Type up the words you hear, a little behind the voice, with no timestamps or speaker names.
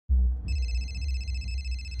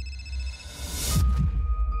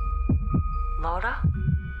Laura?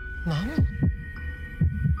 Mum?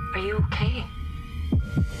 Are you okay?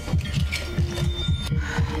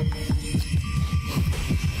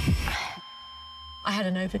 I had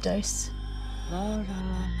an overdose. Laura.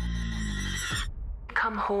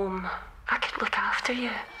 Come home. I could look after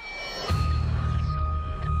you.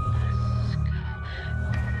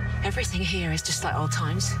 Everything here is just like old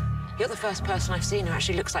times. You're the first person I've seen who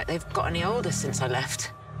actually looks like they've got any older since I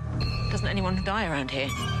left. Doesn't anyone die around here?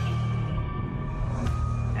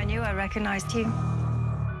 I knew I recognized you.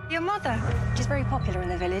 Your mother. She's very popular in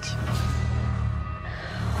the village.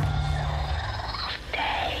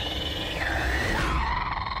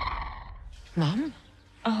 Mum?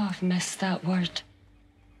 Oh, I've missed that word.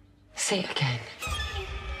 Say it again.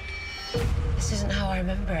 This isn't how I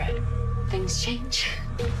remember it. Things change.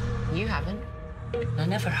 You haven't. I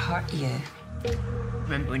never hurt you.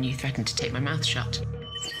 Remember when you threatened to take my mouth shut?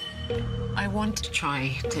 I want to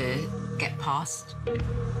try to get past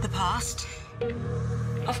the past.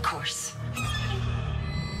 Of course.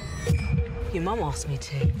 Your mum asked me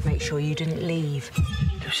to make sure you didn't leave.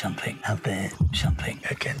 Do something out there, something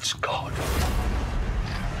against God.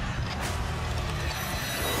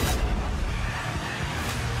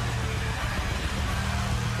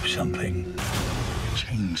 Something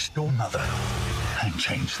changed your mother and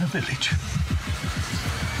changed the village.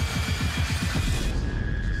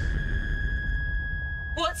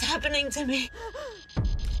 What's happening to me?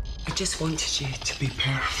 I just wanted you to be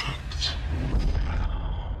perfect.